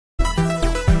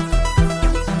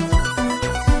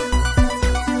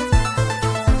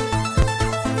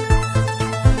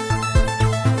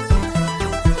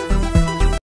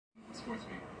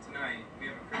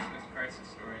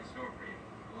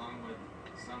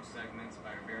segments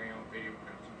by our very own video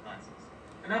production classes.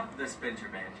 Enough of this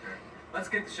binter banter. Let's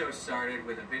get the show started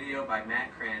with a video by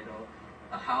Matt Crandall,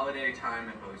 A Holiday Time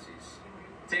at Bosie's.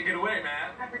 Take it away,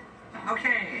 Matt.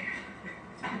 Okay.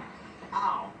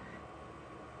 Ow.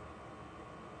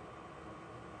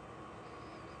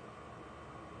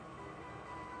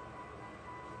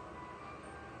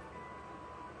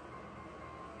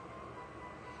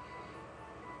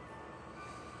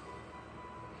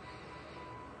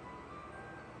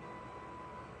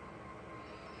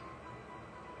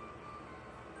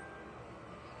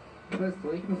 It was the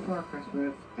week before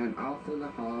Christmas, and all through the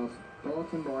halls,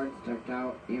 bulletin boards decked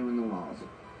out even the walls.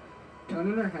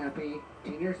 Children are happy,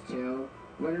 teenagers too.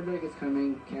 Winter break is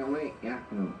coming, can't wait,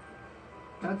 yahoo!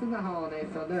 Thoughts of the holiday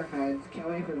filled their heads, can't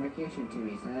wait for vacation too,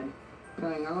 he said.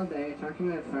 Playing all day,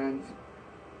 talking with friends,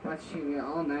 watch TV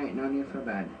all night, no need for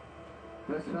bed.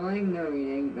 No spelling, no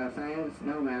reading, no science,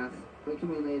 no math. We can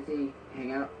be lazy,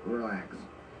 hang out, relax.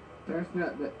 There's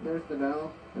the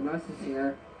bell, the bus is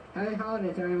here. Happy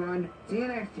holidays, everyone. See you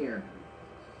next year.